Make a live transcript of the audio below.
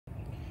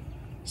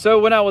So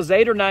when I was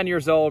 8 or 9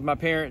 years old, my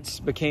parents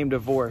became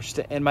divorced,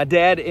 and my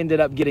dad ended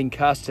up getting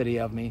custody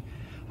of me.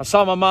 I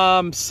saw my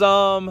mom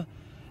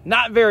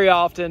not very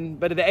often,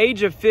 but at the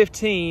age of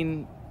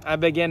 15, I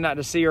began not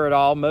to see her at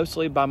all,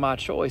 mostly by my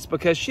choice,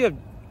 because she had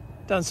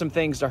done some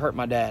things to hurt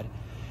my dad.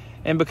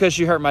 And because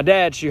she hurt my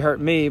dad, she hurt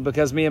me,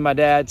 because me and my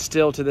dad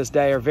still to this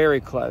day are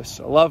very close.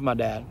 I love my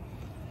dad.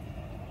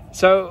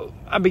 So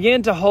I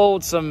began to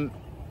hold some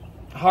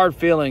hard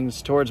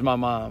feelings towards my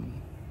mom,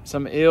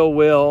 some ill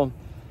will,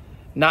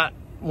 not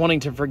wanting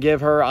to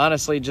forgive her,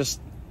 honestly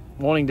just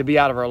wanting to be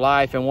out of her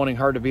life and wanting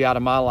her to be out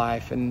of my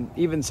life. And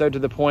even so to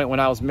the point when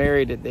I was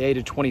married at the age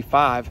of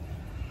 25,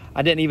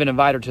 I didn't even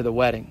invite her to the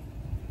wedding.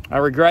 I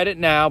regret it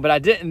now, but I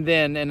didn't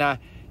then, and I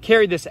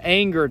carried this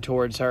anger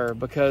towards her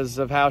because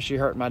of how she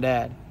hurt my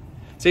dad.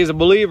 See, as a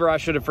believer, I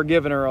should have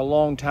forgiven her a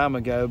long time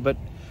ago, but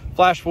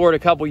flash forward a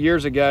couple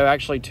years ago,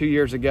 actually 2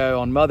 years ago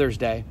on Mother's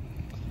Day,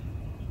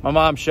 my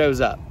mom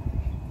shows up.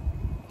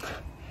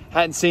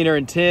 Hadn't seen her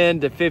in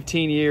 10 to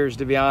 15 years,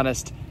 to be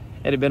honest.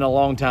 It had been a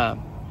long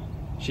time.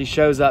 She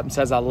shows up and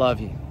says, "I love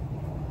you."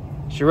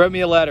 She wrote me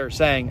a letter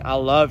saying, "I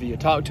love you."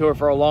 Talked to her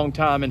for a long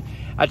time, and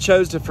I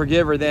chose to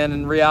forgive her then.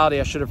 In reality,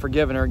 I should have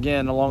forgiven her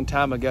again a long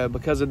time ago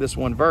because of this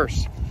one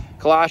verse.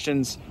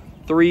 Colossians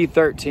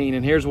 3:13,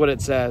 and here's what it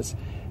says.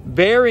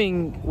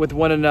 "Bearing with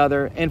one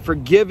another and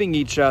forgiving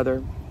each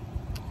other,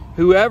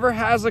 whoever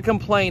has a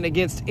complaint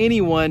against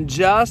anyone,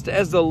 just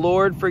as the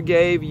Lord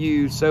forgave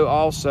you, so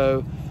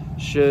also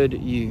should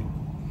you."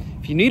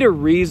 If you need a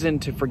reason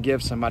to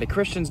forgive somebody,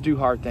 Christians do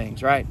hard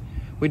things, right?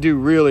 We do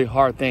really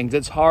hard things.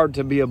 It's hard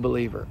to be a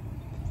believer.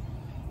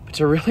 But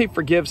to really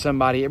forgive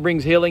somebody, it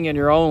brings healing in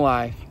your own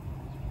life.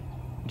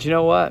 But you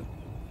know what?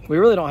 We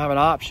really don't have an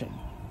option.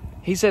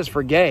 He says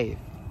forgive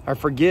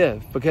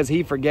because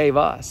he forgave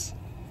us.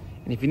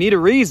 And if you need a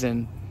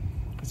reason,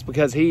 it's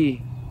because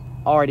he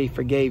already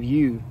forgave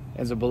you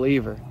as a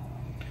believer.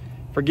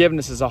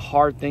 Forgiveness is a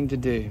hard thing to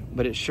do,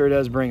 but it sure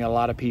does bring a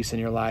lot of peace in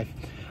your life.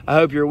 I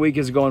hope your week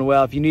is going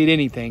well. If you need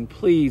anything,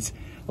 please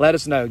let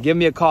us know. Give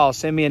me a call.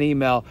 Send me an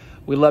email.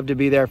 We'd love to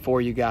be there for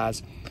you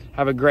guys.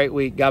 Have a great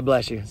week. God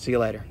bless you. See you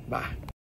later. Bye.